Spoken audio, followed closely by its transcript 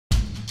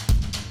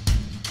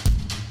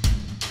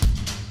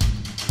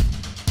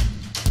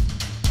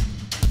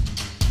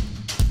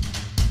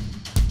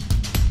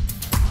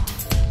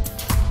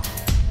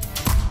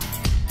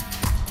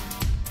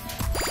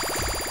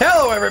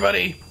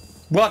everybody?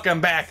 Welcome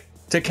back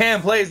to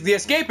Cam Plays the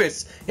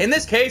Escapists. In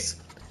this case,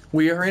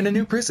 we are in a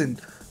new prison.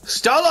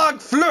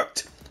 Stalag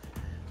Flucht.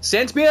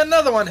 Sent me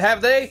another one, have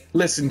they?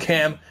 Listen,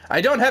 Cam,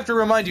 I don't have to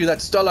remind you that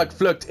Stalag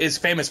Flucht is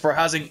famous for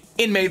housing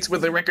inmates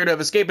with a record of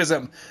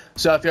escapism.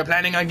 So if you're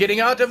planning on getting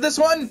out of this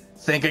one,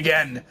 think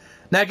again.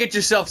 Now get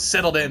yourself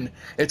settled in.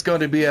 It's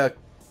going to be a...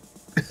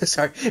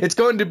 it's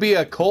going to be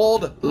a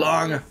cold,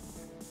 long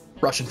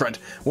Russian front.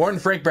 Warren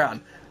Frank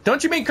Brown.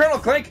 Don't you mean Colonel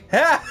Clink?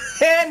 Ha!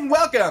 And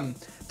welcome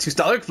to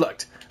Stalag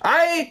Flucht.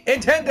 I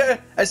intend to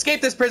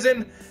escape this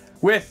prison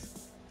with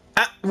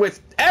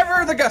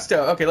ever the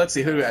gusto. Okay, let's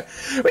see who we got.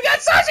 We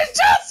got Sergeant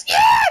Schultz.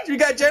 Yeah! We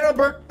got General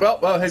Burke.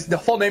 Well, the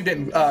full name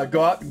didn't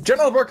go out.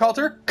 General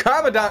Burkhalter,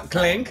 Commandant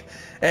Clink,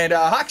 and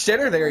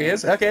Hochstetter. There he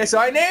is. Okay, so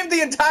I named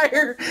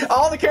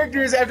all the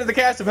characters after the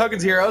cast of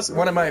Hogan's Heroes,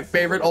 one of my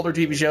favorite older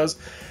TV shows.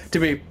 To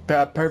be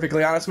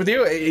perfectly honest with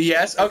you,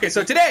 yes. Okay,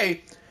 so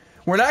today.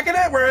 We're not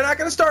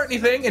gonna start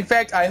anything. In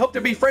fact, I hope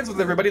to be friends with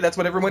everybody. That's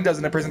what everyone does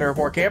in a prisoner of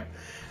war camp.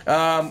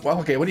 Well,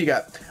 okay, what do you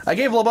got? I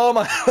gave LeBeau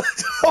my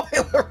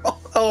toilet roll.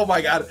 Oh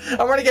my god, I'm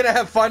already gonna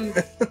have fun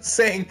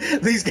saying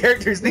these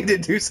characters need to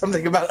do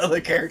something about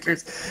other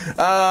characters.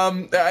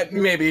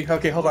 Maybe.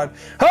 Okay, hold on.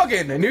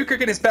 Hogan, a new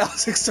cricket and his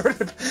pals, sort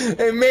of.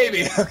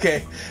 Maybe.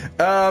 Okay.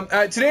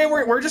 Today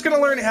we're just gonna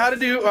learn how to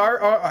do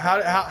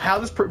how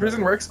this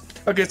prison works.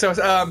 Okay, so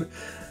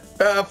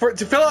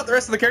to fill out the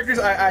rest of the characters,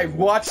 I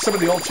watched some of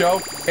the old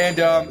show,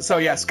 and so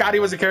yeah, Scotty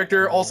was a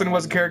character, Olsen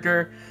was a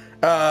character,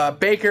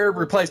 Baker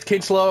replaced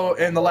Kinchlow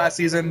in the last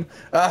season.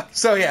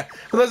 So yeah,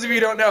 for those of you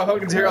who don't know,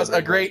 Hogan's Heroes,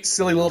 a great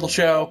silly little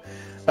show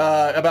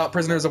about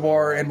prisoners of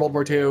war in World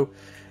War II.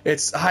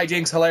 It's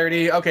hijinks,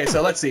 hilarity. Okay,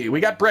 so let's see. We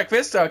got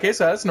breakfast. Okay,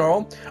 so that's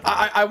normal.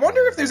 I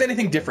wonder if there's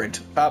anything different,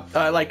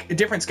 like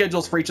different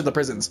schedules for each of the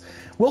prisons.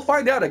 We'll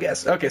find out, I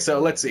guess. Okay, so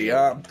let's see.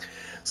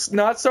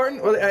 Not starting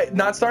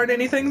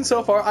anything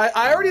so far.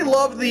 I already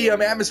love the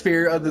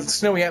atmosphere, the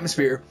snowy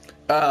atmosphere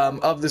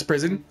of this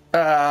prison.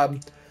 I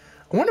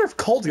wonder if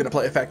cold's gonna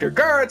play a factor.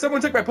 Guard,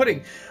 someone took my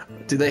pudding.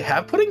 Did they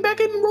have pudding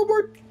back in World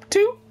War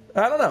II?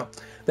 I don't know.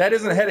 That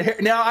isn't ahead of here.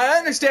 Now I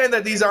understand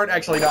that these aren't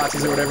actually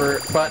Nazis or whatever,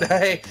 but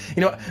hey,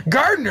 you know what?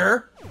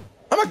 Gardener.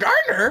 I'm a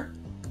gardener.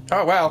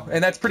 Oh wow,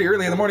 and that's pretty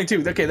early in the morning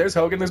too. Okay, there's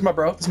Hogan. There's my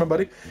bro. There's my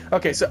buddy.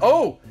 Okay,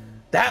 so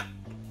that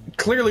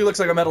clearly looks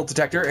like a metal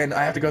detector, and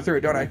I have to go through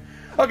it, don't I?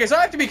 Okay, so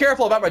I have to be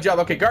careful about my job.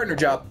 Okay, gardener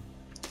job.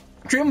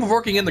 Dream of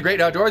working in the great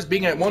outdoors,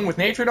 being at one with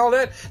nature and all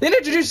that. Then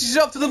introduce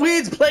yourself to the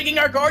weeds plaguing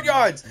our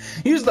courtyards.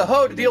 Use the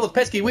hoe to deal with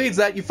pesky weeds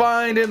that you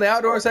find in the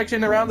outdoor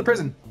section around the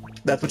prison.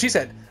 That's what she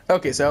said.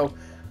 Okay, so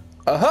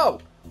a hoe.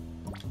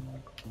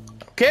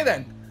 Okay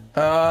then.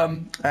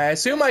 I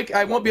assume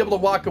I won't be able to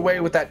walk away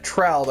with that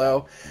trowel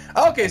though.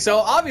 Okay, so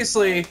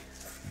obviously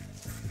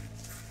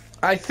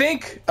I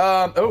think,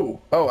 I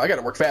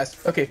gotta work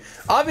fast. Okay,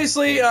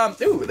 obviously,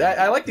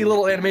 I like the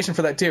little animation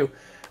for that too.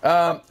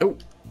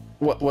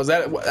 What was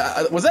that?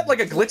 Was that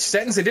like a glitch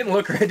sentence? It didn't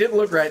look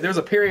right. There was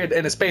a period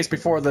and a space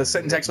before the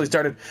sentence actually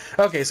started.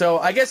 Okay, so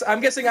I'm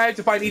guessing I have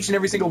to find each and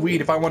every single weed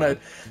if I want to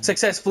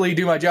successfully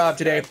do my job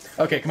today.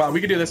 Okay, come on,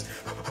 we can do this.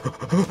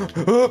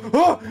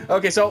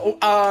 Okay, so,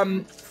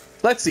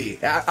 let's see.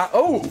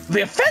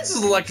 The fence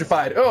is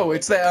electrified. Oh,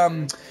 it's the,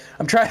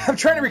 I'm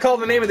trying to recall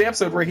the name of the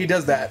episode where he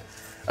does that.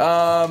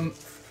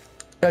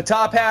 A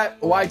top hat,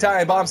 white tie,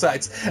 and bomb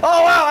sights. Oh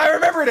wow, I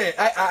remembered it.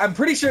 I'm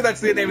pretty sure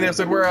that's the name of the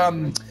episode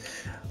where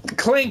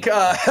Clink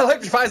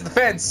electrifies the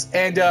fence,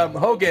 and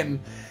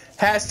Hogan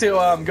has to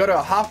go to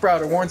a Hofbrau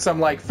to warn some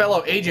like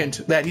fellow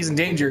agent that he's in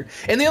danger.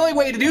 And the only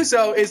way to do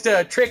so is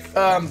to trick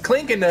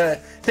Clink into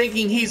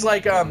thinking he's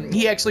like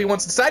he actually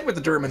wants to side with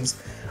the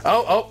Germans.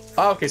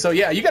 Okay, so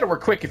yeah, you got to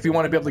work quick if you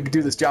want to be able to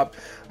do this job.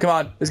 Come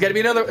on, there's got to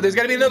be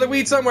another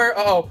weed somewhere.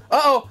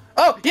 Oh,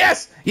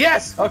 yes.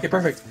 Okay,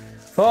 perfect.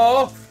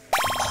 Oh,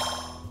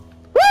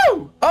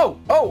 woo!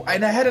 Oh,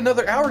 and I had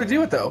another hour to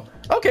do it though.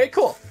 Okay,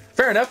 cool.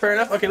 Fair enough.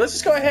 Okay, let's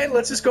just go ahead.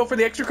 Let's just go for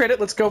the extra credit.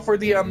 Let's go for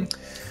the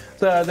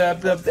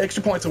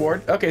extra points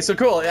award. Okay, so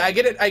cool. I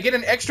get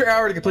an extra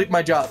hour to complete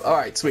my job. All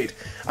right, sweet.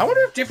 I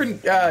wonder if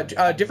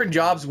different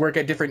jobs work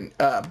at different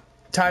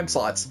time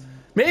slots.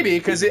 Maybe,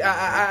 because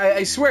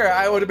I swear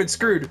I would have been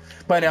screwed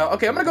by now.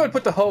 Okay, I'm gonna go and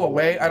put the hoe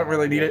away. I don't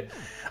really need it.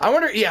 I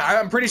wonder. Yeah,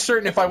 I'm pretty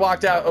certain if I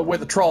walked out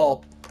with a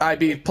troll, I'd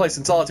be placed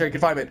in solitary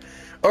confinement,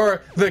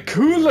 or the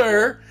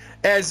cooler.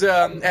 As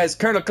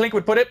Colonel Clink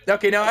would put it.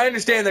 Okay, now I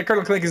understand that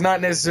Colonel Clink is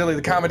not necessarily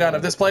the commandant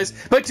of this place,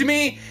 but to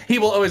me, he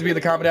will always be the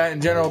commandant,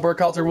 and General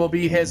Burkhalter will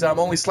be his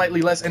only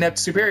slightly less inept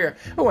superior.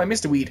 Oh, I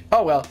missed a weed.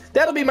 Oh well,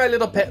 that'll be my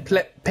little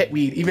pet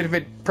weed, even if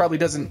it probably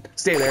doesn't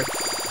stay there.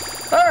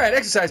 All right,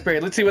 exercise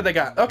period. Let's see what they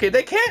got. Okay,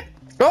 they can't.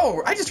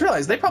 Oh, I just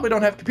realized they probably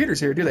don't have computers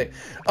here, do they?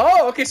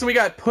 Oh, okay, so we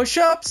got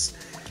push-ups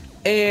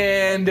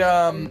and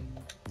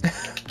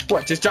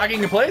what, just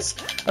jogging in place?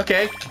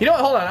 Okay. You know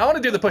what? Hold on. I want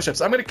to do the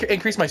push-ups. I'm going to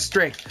increase my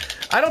strength.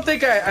 I don't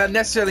think I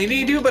necessarily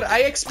need to, but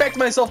I expect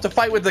myself to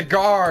fight with the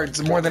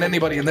guards more than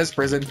anybody in this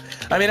prison.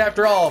 I mean,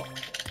 after all,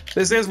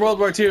 this is World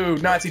War II,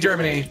 Nazi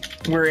Germany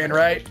we're in,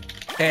 right?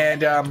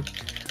 And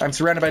I'm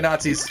surrounded by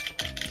Nazis.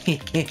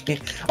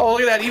 Oh,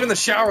 look at that. Even the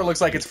shower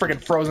looks like it's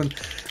freaking frozen.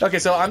 Okay,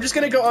 so I'm just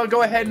gonna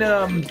go ahead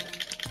and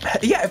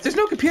yeah, if there's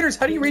no computers,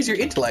 how do you raise your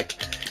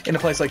intellect in a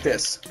place like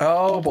this?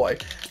 Oh boy.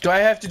 Do I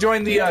have to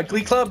join the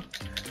Glee Club?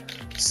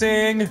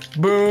 Sing,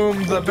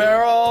 boom, the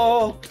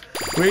barrel.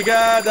 We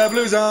got the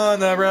blues on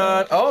the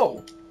run.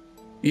 Oh,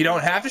 you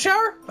don't have to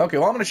shower? Okay,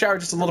 well, I'm gonna shower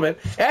just a little bit.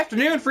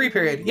 Afternoon free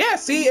period. Yeah,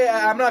 see,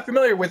 I'm not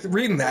familiar with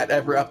reading that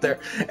ever up there.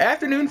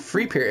 Afternoon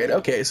free period.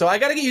 Okay, so I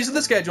gotta get used to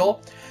the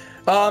schedule.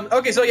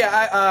 Okay, so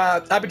yeah,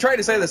 I've been trying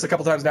to say this a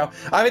couple times now.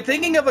 I've been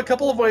thinking of a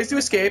couple of ways to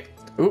escape.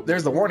 Oop,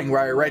 there's the warning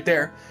wire right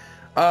there.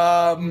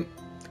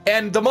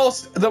 And the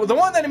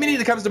one that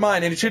immediately comes to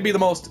mind, and it should be the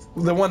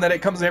one that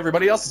it comes to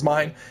everybody else's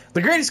mind,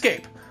 the Great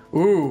Escape.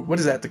 Ooh, what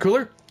is that? The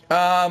cooler?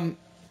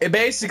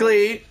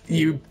 Basically,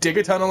 you dig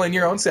a tunnel in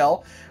your own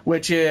cell,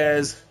 which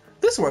is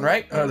this one,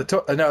 right?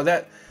 No,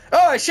 that.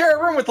 Oh, I share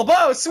a room with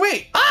LeBeau.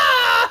 Sweet.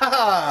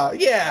 Ah,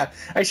 yeah.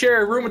 I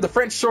share a room with the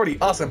French shorty.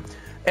 Awesome.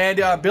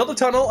 And build a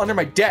tunnel under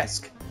my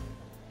desk.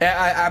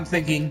 I'm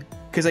thinking,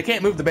 because I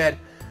can't move the bed,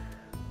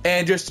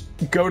 and just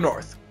go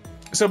north.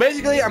 So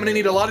basically, I'm gonna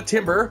need a lot of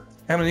timber.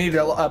 I'm gonna need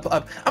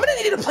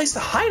a place to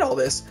hide all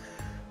this.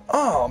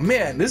 Oh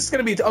man, this is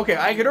gonna be okay.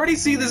 I can already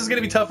see this is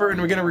gonna be tougher,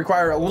 and we're gonna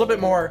require a little bit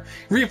more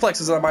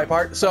reflexes on my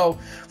part. So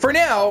for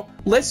now,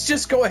 let's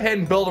just go ahead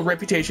and build a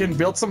reputation,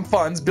 build some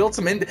funds,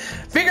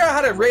 figure out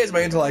how to raise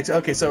my intellect.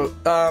 Okay, so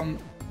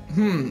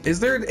is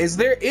there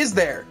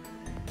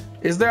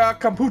a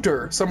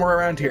computer somewhere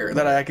around here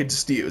that I could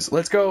just use?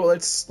 Let's go.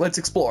 Let's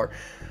explore.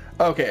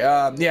 Okay,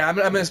 yeah, I'm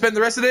gonna spend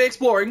the rest of the day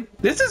exploring.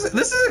 This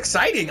is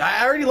exciting.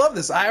 I already love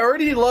this. I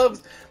already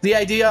love the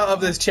idea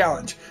of this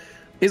challenge.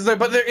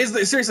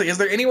 Seriously, is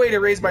there any way to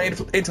raise my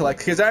intellect?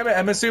 Because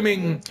I'm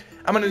assuming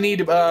I'm gonna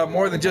need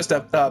more than just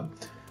a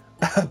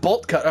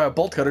bolt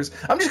cutters.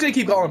 I'm just gonna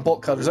keep calling them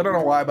bolt cutters. I don't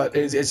know why, but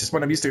it's just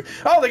what I'm used to.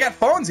 Oh, they got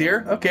phones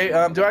here. Okay,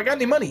 do I got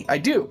any money? I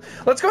do.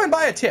 Let's go ahead and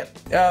buy a tip,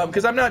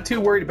 because I'm not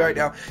too worried about it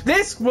now.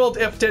 This will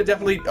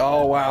definitely.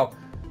 Oh wow.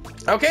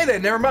 Okay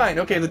then, never mind.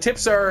 Okay, the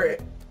tips are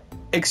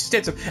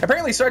extensive.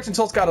 Apparently, Sergeant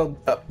Schultz got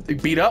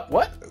beat up.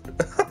 What?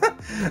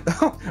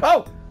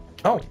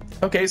 Oh.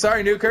 Okay.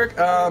 Sorry, Newkirk.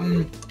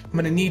 I'm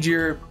gonna need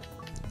your.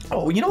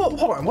 Oh, you know what?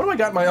 Hold on. What do I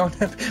got in my own?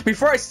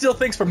 Before I steal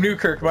things from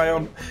Newkirk,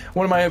 one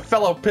of my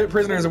fellow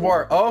prisoners of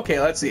war. Oh, okay.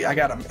 Let's see. I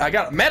got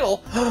a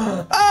medal.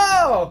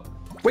 Oh.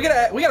 We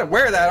gotta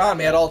wear that on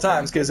me at all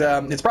times, because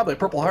it's probably a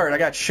Purple Heart. I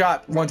got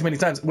shot one too many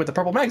times with the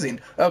purple magazine.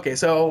 Okay,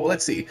 so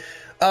let's see.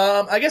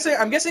 I'm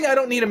guessing I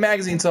don't need a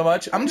magazine so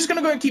much. I'm just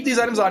gonna go and keep these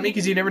items on me,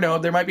 because you never know.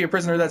 There might be a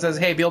prisoner that says,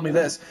 "Hey, build me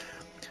this."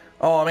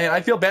 Oh man,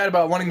 I feel bad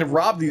about wanting to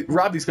rob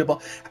these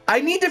people.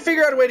 I need to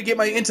figure out a way to get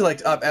my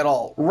intellect up at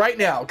all right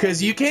now,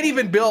 because you can't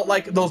even build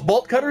like those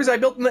bolt cutters I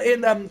built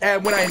when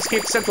I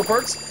escaped Central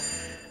Perks.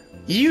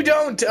 You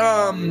can't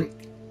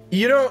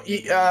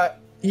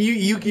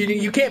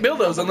build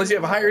those unless you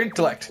have a higher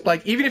intellect.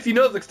 Like, even if you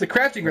know the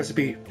crafting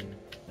recipe.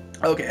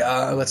 Okay,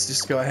 let's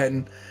just go ahead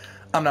and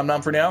nom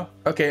nom for now.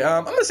 Okay,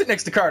 I'm gonna sit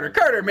next to Carter.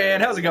 Carter, man,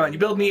 how's it going? You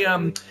build any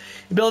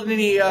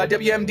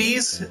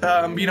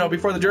WMDs?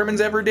 Before the Germans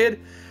ever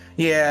did?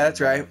 Yeah, that's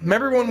right.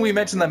 Remember when we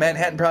mentioned the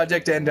Manhattan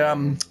Project and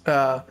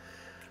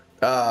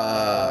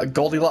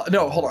Goldilocks?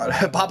 No, hold on.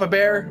 Papa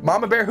Bear,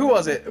 Mama Bear. Who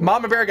was it?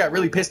 Mama Bear got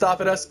really pissed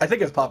off at us. I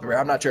think it was Papa Bear.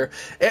 I'm not sure.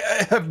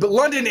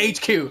 London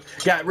HQ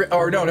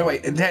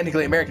wait.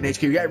 Technically American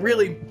HQ got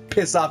really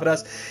pissed off at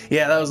us.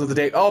 Yeah, that was the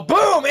day. Oh,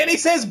 boom! And he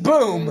says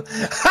boom.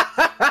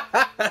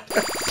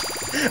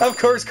 Of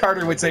course,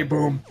 Carter would say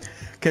boom,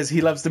 because he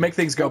loves to make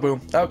things go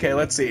boom. Okay,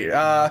 let's see.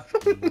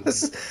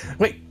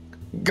 Wait,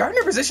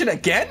 Gardner position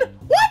again?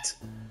 What?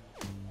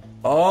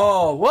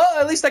 Oh, well,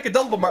 at least I could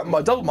double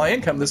my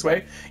income this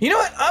way. You know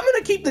what? I'm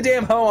gonna keep the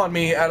damn hoe on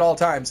me at all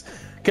times,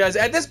 because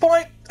at this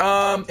point,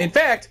 in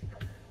fact,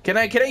 can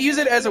I use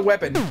it as a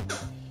weapon?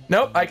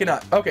 Nope, I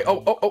cannot. Okay.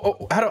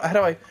 Oh. How do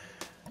I?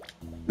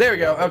 There we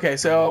go. Okay,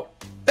 so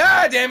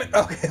damn it.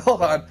 Okay,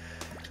 hold on.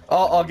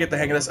 I'll get the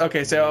hang of this.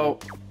 Okay, so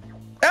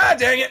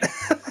dang it.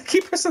 I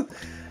keep pressing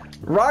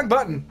wrong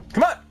button.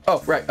 Come on.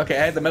 Oh, right. Okay,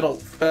 I had the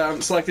metal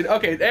selected.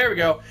 Okay, there we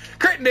go.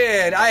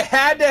 Crittenden. I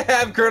had to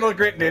have Colonel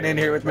Crittenden in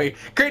here with me.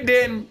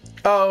 Crittenden.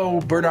 Oh,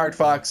 Bernard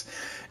Fox.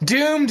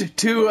 Doomed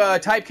to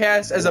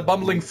typecast as a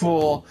bumbling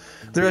fool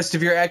the rest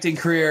of your acting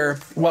career.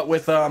 What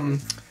with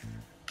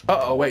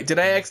uh-oh, wait, did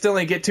I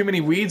accidentally get too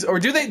many weeds? Or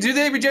do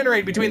they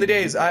regenerate between the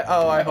days?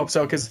 I hope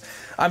so, because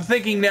I'm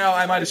thinking now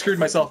I might have screwed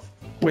myself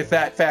with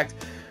that fact.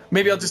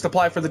 Maybe I'll just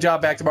apply for the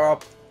job back tomorrow.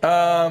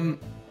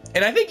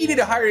 And I think you need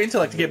a higher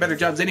intellect to get better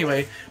jobs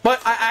anyway. But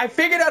I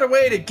figured out a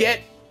way to get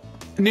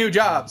new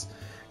jobs.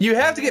 You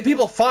have to get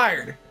people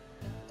fired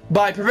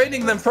by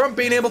preventing them from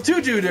being able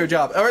to do their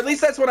job. Or at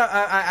least that's what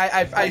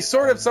I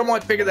sort of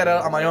somewhat figured that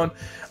out on my own.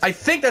 I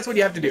think that's what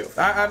you have to do.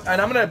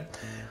 And I'm going to...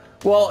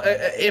 Well,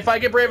 if I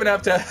get brave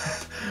enough to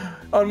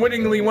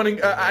unwittingly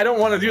wanting... I don't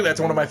want to do that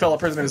to one of my fellow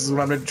prisoners is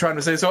what I'm trying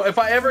to say. So if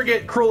I ever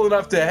get cruel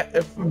enough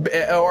to...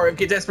 or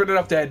get desperate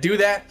enough to do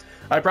that...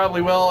 I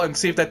probably will, and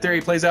see if that theory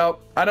plays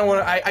out. I don't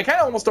want to. I kind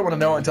of almost don't want to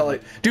know until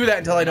I do that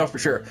until I know for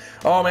sure.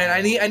 Oh man,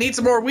 I need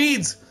some more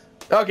weeds.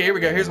 Okay, here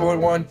we go. Here's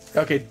one.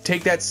 Okay,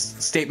 take that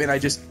statement I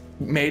just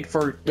made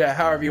for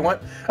however you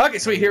want. Okay,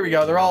 sweet. Here we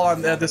go. They're all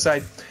on this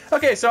side.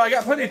 Okay, so I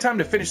got plenty of time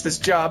to finish this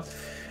job.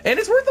 And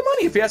it's worth the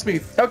money, if you ask me.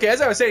 Okay, as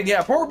I was saying,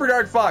 yeah, poor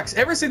Bernard Fox.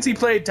 Ever since he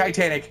played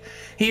Titanic,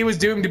 he was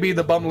doomed to be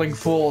the bumbling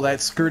fool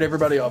that screwed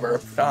everybody over.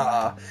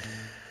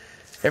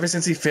 Ever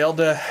since he failed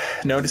to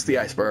notice the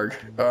iceberg.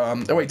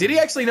 Oh wait, did he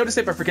actually notice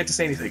it but forget to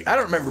say anything? I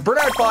don't remember.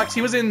 Bernard Fox,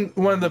 he was in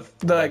one of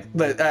the like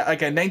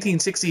a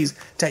 1960s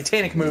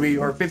Titanic movie,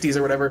 or 50s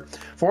or whatever.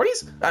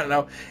 40s? I don't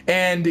know.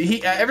 And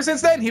he, ever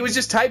since then, he was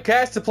just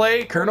typecast to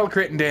play Colonel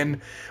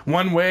Crittenden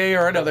one way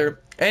or another.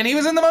 And he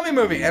was in the Mummy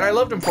movie, and I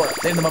loved him for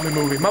it. In the Mummy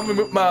movie.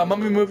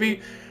 Mummy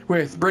movie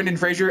with Brendan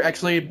Fraser,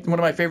 actually one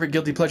of my favorite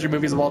guilty pleasure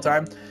movies of all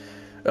time.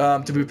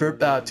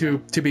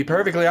 To be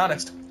perfectly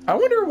honest. I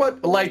wonder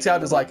what Lights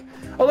Out is like.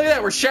 Oh, look at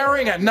that, we're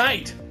showering at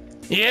night.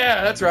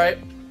 Yeah, that's right.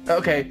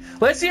 Okay,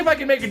 let's see if I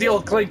can make a deal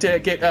with Clink to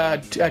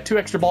get 2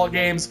 extra ball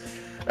games,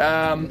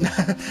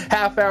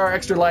 half hour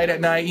extra light at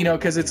night, you know,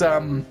 because it's,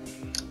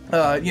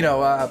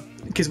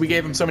 because we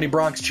gave him so many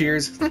Bronx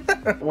cheers.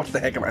 What the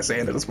heck am I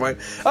saying at this point?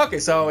 Okay,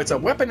 so it's a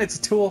weapon, it's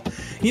a tool.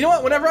 You know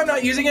what? Whenever I'm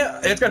not using it,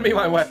 it's going to be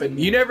my weapon.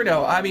 You never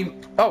know. I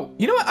mean, oh,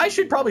 you know what? I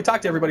should probably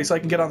talk to everybody so I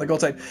can get on the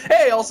gold side.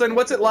 Hey, Olsen,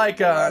 what's it like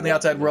in the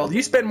outside world?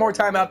 You spend more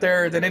time out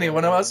there than any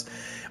one of us.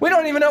 We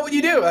don't even know what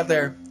you do out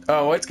there.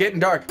 Oh, it's getting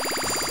dark.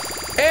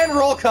 And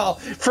roll call.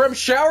 From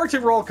shower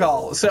to roll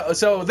call.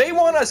 So they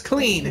want us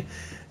clean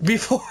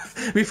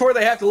before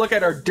they have to look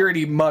at our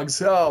dirty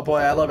mugs. Oh, boy,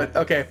 I love it.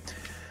 Okay.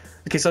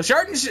 Okay, so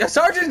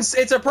Sergeant,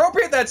 it's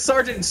appropriate that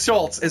Sergeant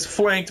Schultz is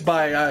flanked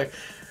by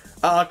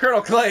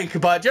Colonel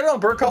Clank, but General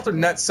Burkhalter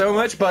not so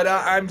much. But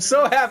I'm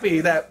so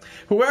happy that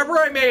whoever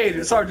I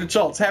made Sergeant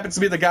Schultz happens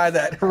to be the guy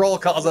that roll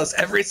calls us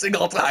every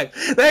single time.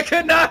 That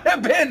could not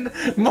have been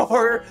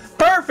more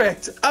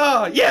perfect.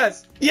 Oh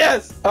yes.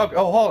 Oh,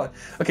 hold on.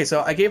 Okay,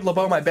 so I gave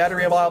LeBeau my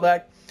battery a while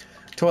back.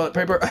 Toilet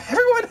paper.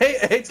 Everyone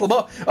hates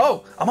LeBeau.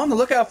 Oh, I'm on the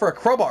lookout for a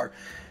crowbar.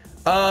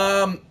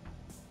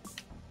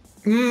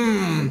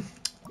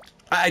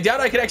 I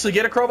doubt I could actually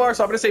get a crowbar,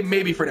 so I'm going to say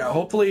maybe for now.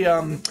 Hopefully,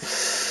 oh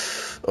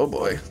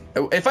boy.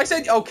 If I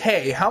said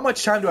okay, how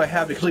much time do I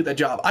have to complete that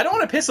job? I don't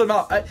want to piss them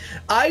off.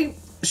 I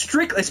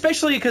strictly,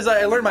 especially because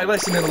I learned my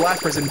lesson in the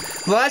last prison,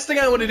 the last thing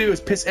I want to do is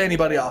piss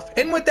anybody off.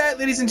 And with that,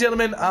 ladies and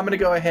gentlemen, I'm going to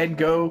go ahead and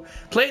go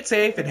play it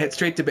safe and head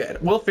straight to bed.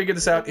 We'll figure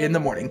this out in the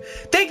morning.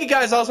 Thank you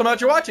guys all so much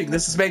for watching.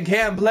 This has been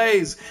Cam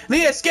Plays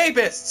The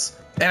Escapists.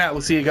 And I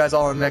will see you guys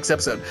all in the next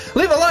episode.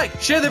 Leave a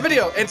like, share the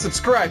video, and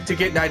subscribe to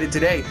get knighted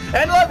today.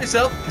 And love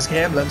yourself, because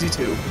Cam loves you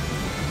too.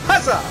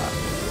 Huzzah!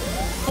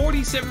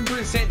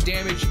 47%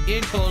 damage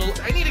in total.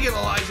 I need to get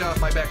Elijah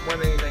off my back more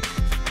than anything.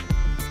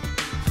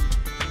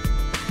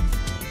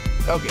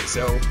 Okay,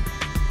 so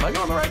am I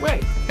going the right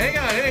way? Hang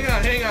on.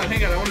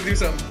 I want to do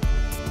something.